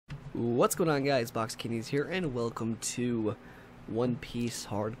What's going on, guys? Box Kitties here, and welcome to One Piece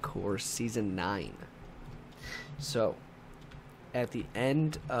Hardcore Season 9. So, at the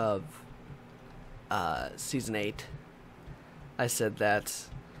end of Season 8, I said that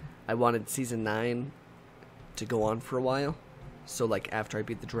I wanted Season 9 to go on for a while. So, like, after I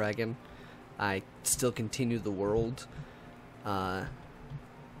beat the dragon, I still continue the world, until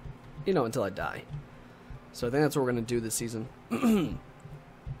I die. So I think that's what we're going to do this season.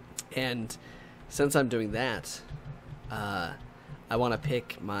 And since I'm doing that, I want to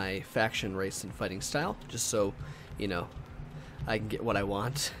pick my faction, race, and fighting style, just so, I can get what I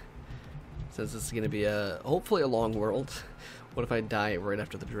want. Since it's going to be hopefully a long world. What if I die right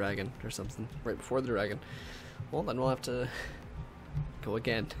after the dragon or something? Right before the dragon? Well, then we'll have to go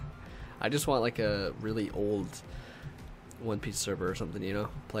again. I just want like a really old One Piece server or something,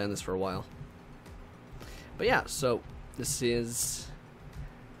 play on this for a while. But yeah, so this is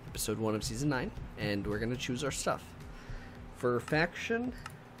episode 1 of season 9, and we're gonna choose our stuff. For faction,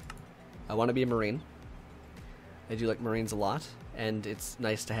 I want to be a Marine. I do like Marines a lot, and it's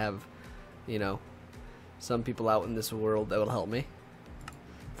nice to have, some people out in this world that will help me.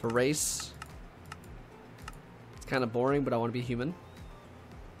 For race, it's kind of boring, but I want to be human.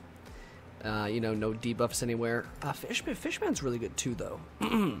 No debuffs anywhere. Fishman's really good too, though.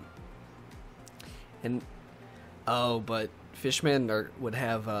 And but Fishman would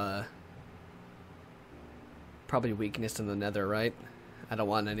have probably weakness in the Nether, right? I don't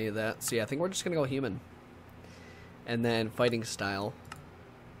want any of that. So yeah, I think we're just gonna go human. And then fighting style.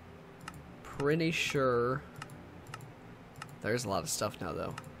 Pretty sure there's a lot of stuff now,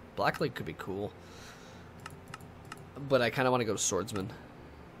 though. Blackleg could be cool, but I kind of want to go swordsman.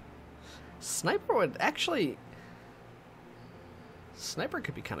 Sniper would actually... Sniper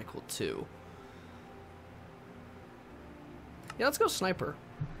could be kind of cool, too. Yeah, let's go sniper.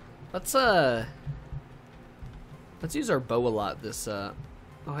 Let's use our bow a lot this, Oh,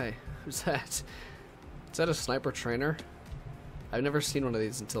 hey. Who's that? Is that a sniper trainer? I've never seen one of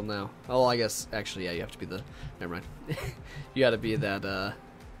these until now. Oh, I guess, actually, yeah, you have to be the... Never mind. You gotta be that,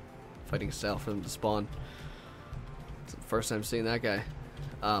 fighting style for them to spawn. It's the first time seeing that guy.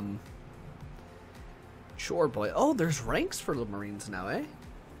 Sure, boy. Oh, there's ranks for the Marines now, eh?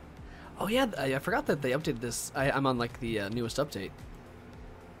 Oh, yeah, I forgot that they updated this. I'm on, like, the newest update.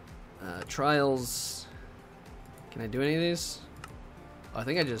 Trials. Can I do any of these? Oh, I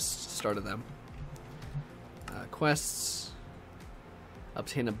think I just started them. Quests.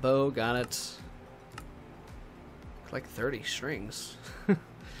 Obtain a bow. Got it. Collect 30 strings.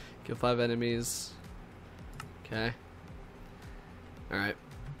 Kill 5 enemies. Okay. Alright.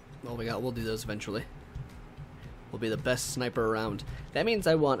 Well, we'll do those eventually. Will be the best sniper around. That means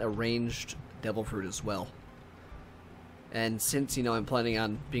I want a ranged devil fruit as well. And since, I'm planning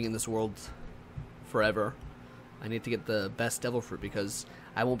on being in this world forever, I need to get the best devil fruit because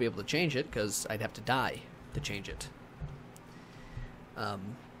I won't be able to change it because I'd have to die to change it.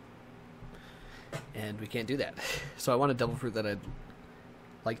 And we can't do that. So I want a devil fruit that I'd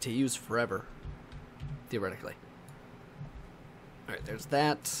like to use forever, theoretically. Alright, there's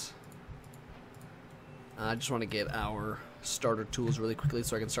that. I just want to get our starter tools really quickly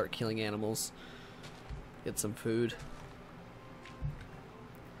so I can start killing animals. Get some food.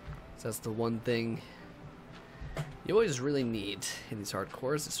 So that's the one thing you always really need in these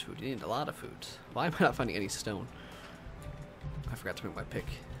hardcores is food. You need a lot of food. Why am I not finding any stone? I forgot to make my pick.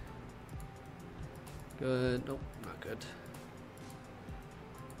 Good. Nope, not good.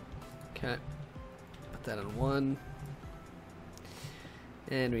 Okay. Put that on 1.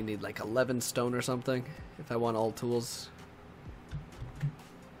 And we need like 11 stone or something if I want all tools.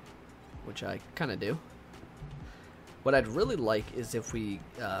 Which I kind of do. What I'd really like is if we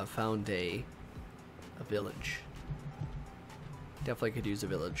found a village. Definitely could use a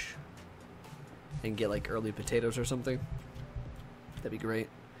village. And get like early potatoes or something. That'd be great.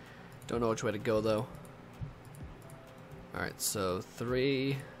 Don't know which way to go though. Alright, so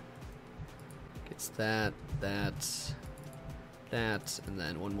 3 gets that, that, and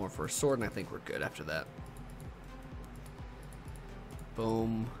then 1 more for a sword, and I think we're good after that.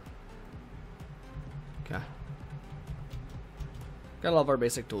 Boom. Okay. Got all of our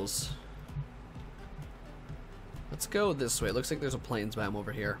basic tools. Let's go this way. It looks like there's a plains biome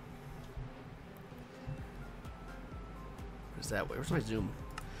over here. Where's that way? Where's my zoom?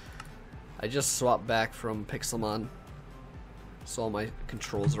 I just swapped back from Pixelmon, so all my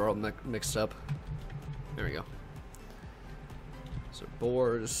controls are all mixed up. There we go. So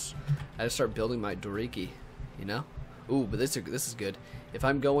boars. I just start building my Doriki, Ooh, but this is good. If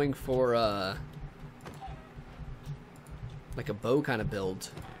I'm going for like a bow kind of build,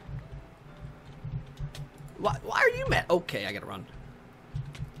 Why are you mad? Okay, I gotta run.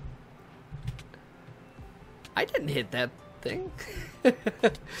 I didn't hit that thing.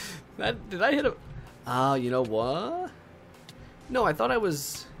 Did I hit a... Oh, you know what? No, I thought I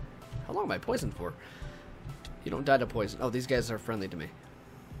was... How long am I poisoned for? You don't die to poison. Oh, these guys are friendly to me.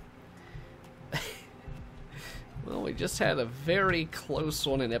 Well, we just had a very close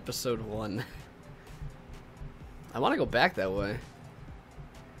one in episode 1. I want to go back that way.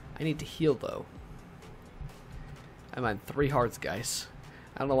 I need to heal, though. I'm on 3 hearts, guys.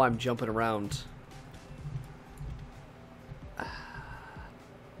 I don't know why I'm jumping around.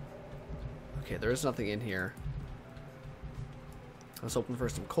 Okay, there is nothing in here. I was hoping for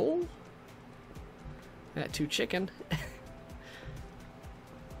some coal. I got 2 chicken.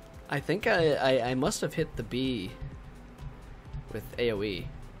 I think I must have hit the bee with AoE.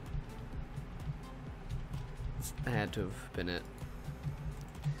 That had to have been it.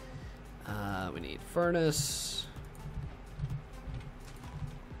 We need furnace.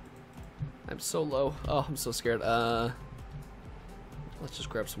 I'm so low. Oh, I'm so scared. Let's just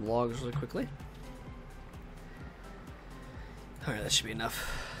grab some logs really quickly. Alright, that should be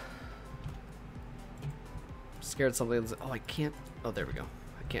enough. I'm scared something's... Oh, I can't... Oh, there we go.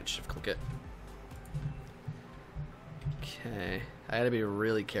 I can't shift click it. Okay. I gotta be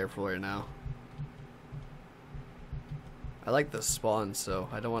really careful right now. I like the spawn, so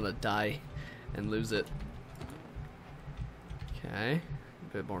I don't want to die and lose it. Okay.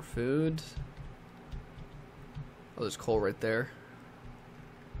 A bit more food. Oh, there's coal right there.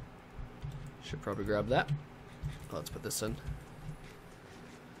 Should probably grab that. Let's put this in.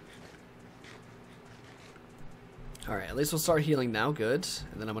 Alright, at least we'll start healing now. Good.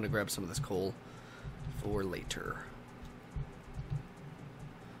 And then I'm going to grab some of this coal for later.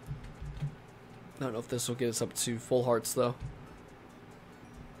 I don't know if this will get us up to full hearts, though.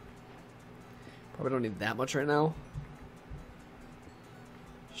 Probably don't need that much right now.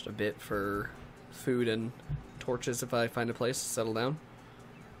 Just a bit for food and torches if I find a place to settle down.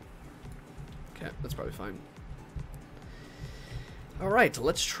 Okay, that's probably fine. Alright,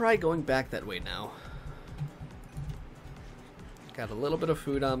 let's try going back that way now. Got a little bit of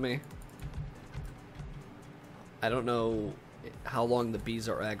food on me. I don't know how long the bees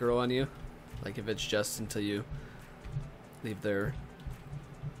are aggro on you. Like if it's just until you leave their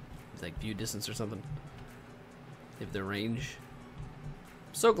like view distance or something. Leave their range.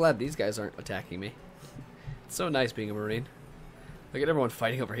 I'm so glad these guys aren't attacking me. It's so nice being a Marine. Look at everyone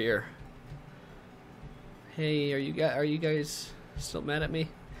fighting over here. Hey, are you guys still mad at me?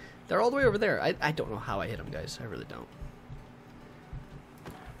 They're all the way over there. I don't know how I hit them, guys. I really don't.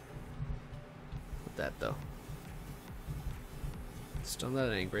 With that though. Still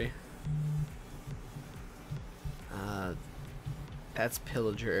not angry. That's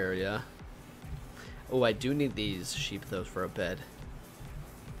pillager area. Oh, I do need these sheep though for a bed.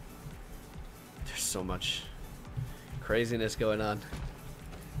 There's so much craziness going on.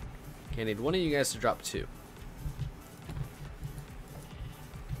 Okay, I need one of you guys to drop 2.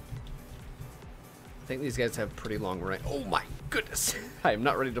 I think these guys have pretty long range. Oh my goodness! I am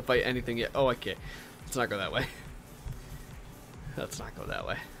not ready to fight anything yet. Oh, okay. Let's not go that way. Let's not go that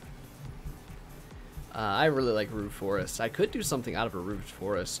way. I really like root forest. I could do something out of a root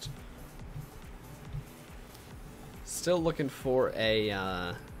forest. Still looking for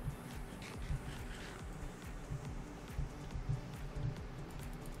a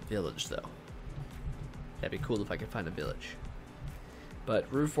village though. That'd be cool if I could find a village.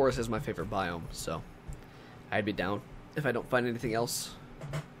 But root forest is my favorite biome, so I'd be down if I don't find anything else.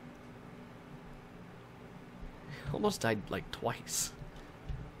 Almost died like twice.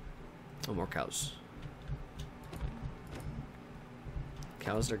 No more cows.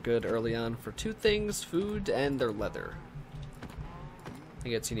 Cows are good early on for 2 things, food and their leather. I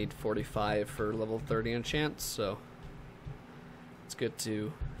guess you need 45 for level 30 enchant, so it's good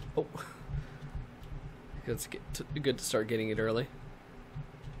to... Oh! It's good to start getting it early.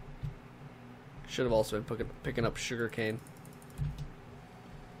 Should have also been picking up sugar cane.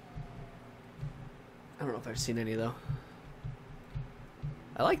 I don't know if I've seen any though.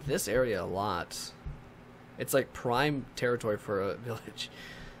 I like this area a lot. It's like prime territory for a village.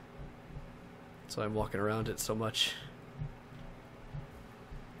 So I'm walking around it so much.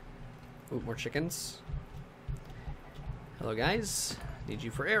 Ooh, more chickens. Hello guys. Need you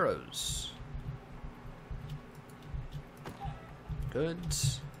for arrows. Good.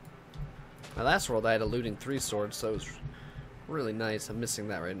 My last world I had a looting 3 swords, so it was really nice. I'm missing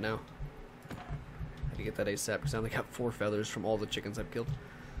that right now. I had to get that ASAP because I only got 4 feathers from all the chickens I've killed.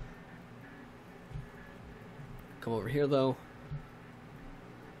 Come over here though.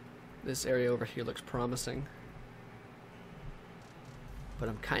 This area over here looks promising. But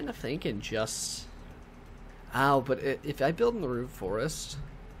I'm kind of thinking just... Oh, but if I build in the root forest,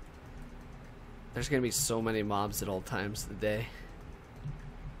 there's going to be so many mobs at all times of the day.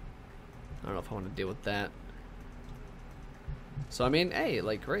 I don't know if I want to deal with that. So, I mean, hey,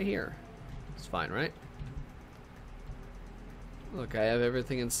 like right here. It's fine, right? Look, I have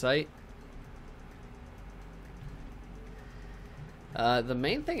everything in sight. The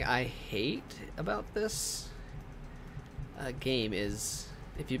main thing I hate about this game is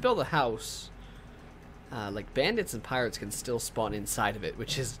if you build a house, like bandits and pirates can still spawn inside of it,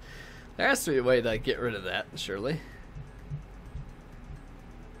 which is... There has to be a way to get rid of that, surely.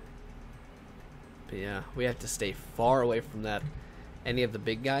 But yeah, we have to stay far away from that, any of the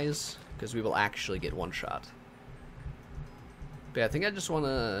big guys, because we will actually get one shot. But yeah, I think I just want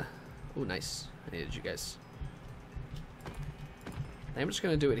to... Ooh, nice. I needed you guys. I'm just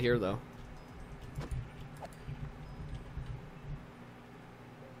going to do it here, though.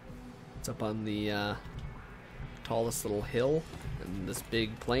 It's up on the tallest little hill in this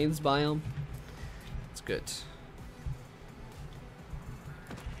big plains biome. It's good.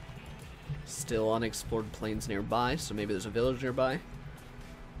 Still unexplored plains nearby, so maybe there's a village nearby. I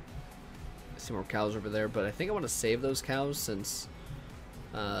see more cows over there, but I think I want to save those cows since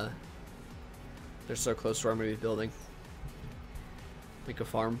they're so close to where I'm going to be building. Make a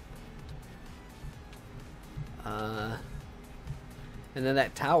farm. And then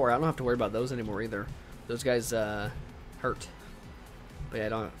that tower, I don't have to worry about those anymore either. Those guys hurt. But yeah, I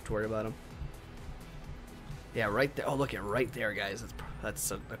don't have to worry about them. Yeah, right there. Oh, look at right there, guys.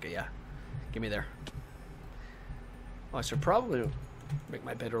 That's okay, yeah. Give me there. Oh, I should probably make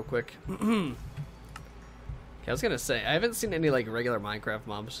my bed real quick. Okay, I was gonna say, I haven't seen any like regular Minecraft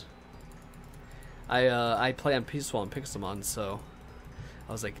mobs. I play on Peaceful and Pixelmon, so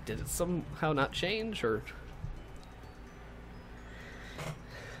I was like, did it somehow not change, or...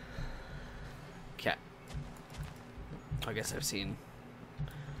 Cat. I guess I've seen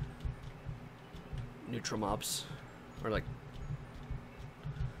neutral mobs, or like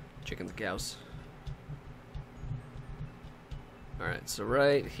chickens and cows. Alright, so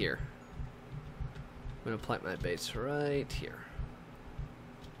right here. I'm gonna plant my base right here.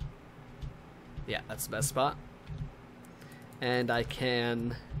 Yeah, that's the best spot. And I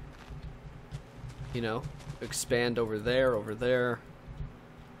can, you know, expand over there,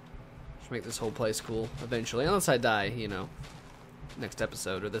 Just make this whole place cool eventually. Unless I die, you know, next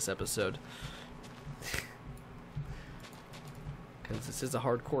episode or this episode. Because this is a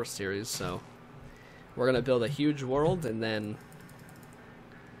hardcore series, so we're going to build a huge world and then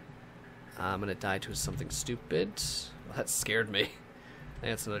I'm going to die to something stupid. Well, that scared me.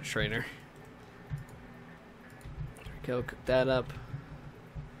 That's another trainer. Go cook that up.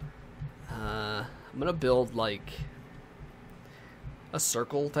 I'm gonna build like a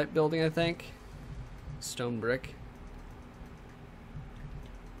circle type building, I think. Stone brick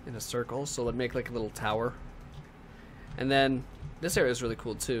in a circle, so let's make like a little tower. And then this area is really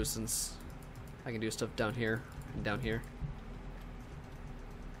cool too, since I can do stuff down here and down here.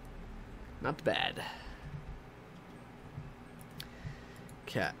 Not bad.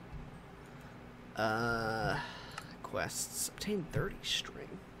 Cat. Quests. Obtain 30 string.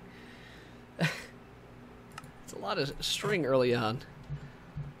 It's a lot of string early on.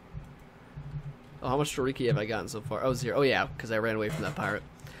 Oh, how much Toriki have I gotten so far? Oh, 0. Oh, yeah, because I ran away from that pirate.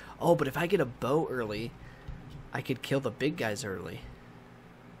 Oh, but if I get a bow early, I could kill the big guys early.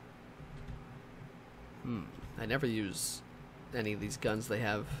 I never use any of these guns they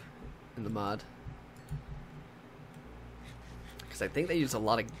have in the mod. Because I think they use a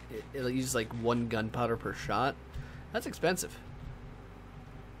lot of... It'll use like 1 gunpowder per shot. That's expensive.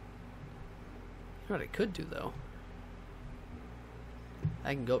 You know what I could do, though?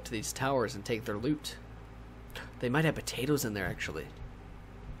 I can go up to these towers and take their loot. They might have potatoes in there, actually.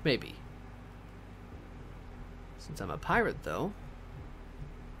 Maybe. Since I'm a pirate, though.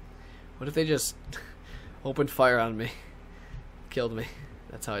 What if they just opened fire on me? Killed me.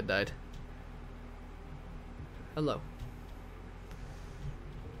 That's how I died. Hello.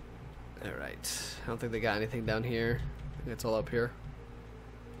 Alright. I don't think they got anything down here. I think it's all up here.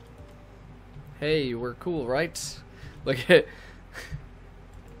 Hey, we're cool, right? Look at...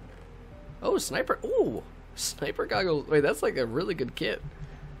 Oh, sniper... Ooh! Sniper goggles. Wait, that's like a really good kit.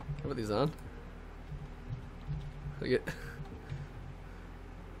 Can I put these on? Look at...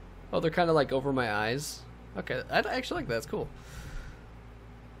 Oh, they're kind of like over my eyes. Okay, I actually like that. That's cool.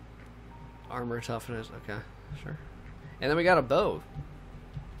 Armor toughness. Okay, sure. And then we got a bow.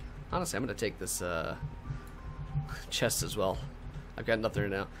 Honestly, I'm going to take this chest as well. I've got nothing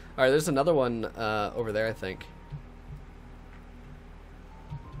right now. Alright, there's another one over there, I think.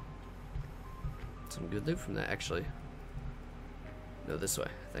 Some good loot from that, actually. No, this way,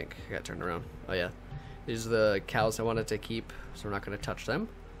 I think. I got turned around. Oh, yeah. These are the cows I wanted to keep, so we're not going to touch them.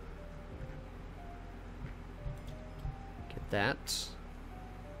 Get that.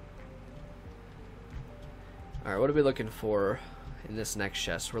 Alright, what are we looking for in this next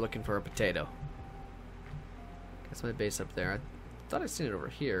chest? We're looking for a potato. That's my base up there. I thought I'd seen it over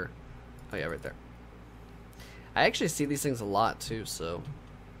here. Oh, yeah, right there. I actually see these things a lot, too, so...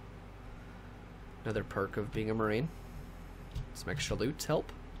 Another perk of being a Marine. Some extra loot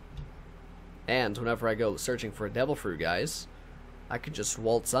help. And whenever I go searching for a devil fruit, guys, I could just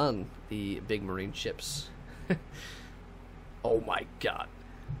waltz on the big Marine ships. Oh my god.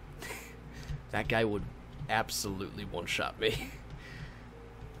 That guy would absolutely one-shot me.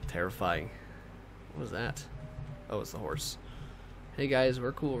 Terrifying. What was that? Oh, it's the horse. Hey guys,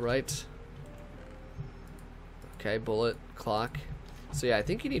 we're cool, right? Okay, bullet, clock. So yeah, I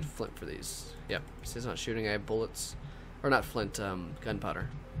think you need flint for these. Yep, so he's not shooting, I have bullets. Or not flint, gunpowder.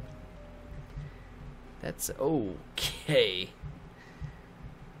 That's okay.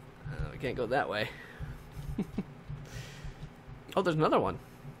 We can't go that way. Oh, there's another one.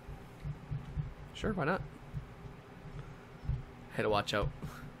 Sure, why not? I had to watch out.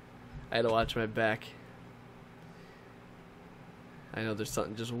 I had to watch my back. I know there's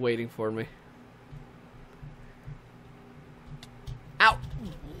something just waiting for me. Ow!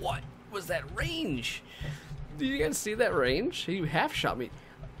 What was that range? Did you guys see that range? He half shot me.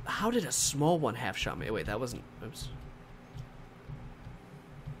 How did a small one half shot me? Wait, that wasn't... Oops.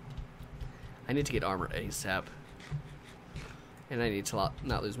 I need to get armor ASAP. And I need to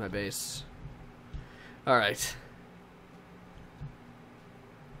not lose my base. Alright.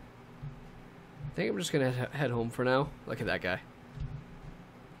 I think I'm just gonna head home for now. Look at that guy.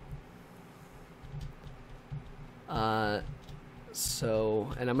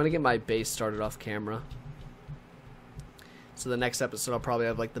 And I'm gonna get my base started off camera. So the next episode I'll probably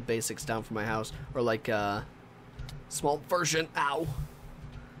have like the basics down for my house, or like a small version. Ow!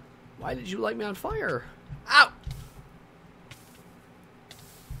 Why did you light me on fire? Ow!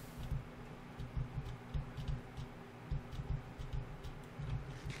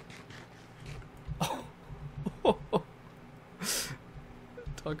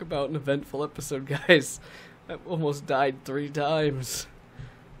 Talk about an eventful episode, guys. I almost died 3 times.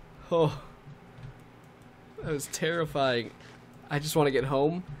 Oh, that was terrifying. I just want to get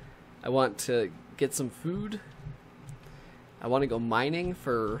home. I want to get some food. I want to go mining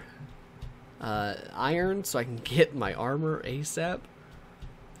for iron so I can get my armor ASAP.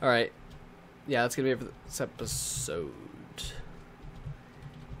 Alright. Yeah, that's going to be it for this episode.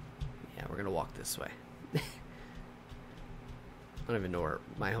 Yeah, we're going to walk this way. I don't even know where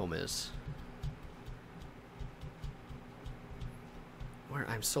my home is. Where?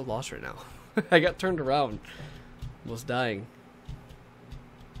 I'm so lost right now. I got turned around. Almost dying.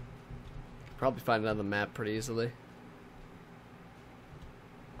 Probably find it on the map pretty easily.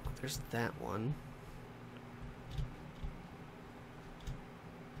 Oh, there's that one.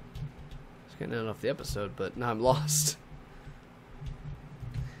 It's getting out off the episode, but now I'm lost.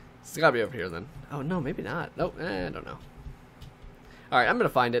 It's gotta be over here then. Oh no, maybe not. Nope, I don't know. Alright, I'm gonna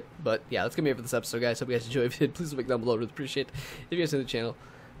find it, but yeah, that's gonna be it for this episode, guys. Hope you guys enjoyed. If you did, please leave a like down below. I would appreciate it. If you guys are new to the channel,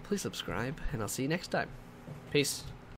 please subscribe, and I'll see you next time. Peace.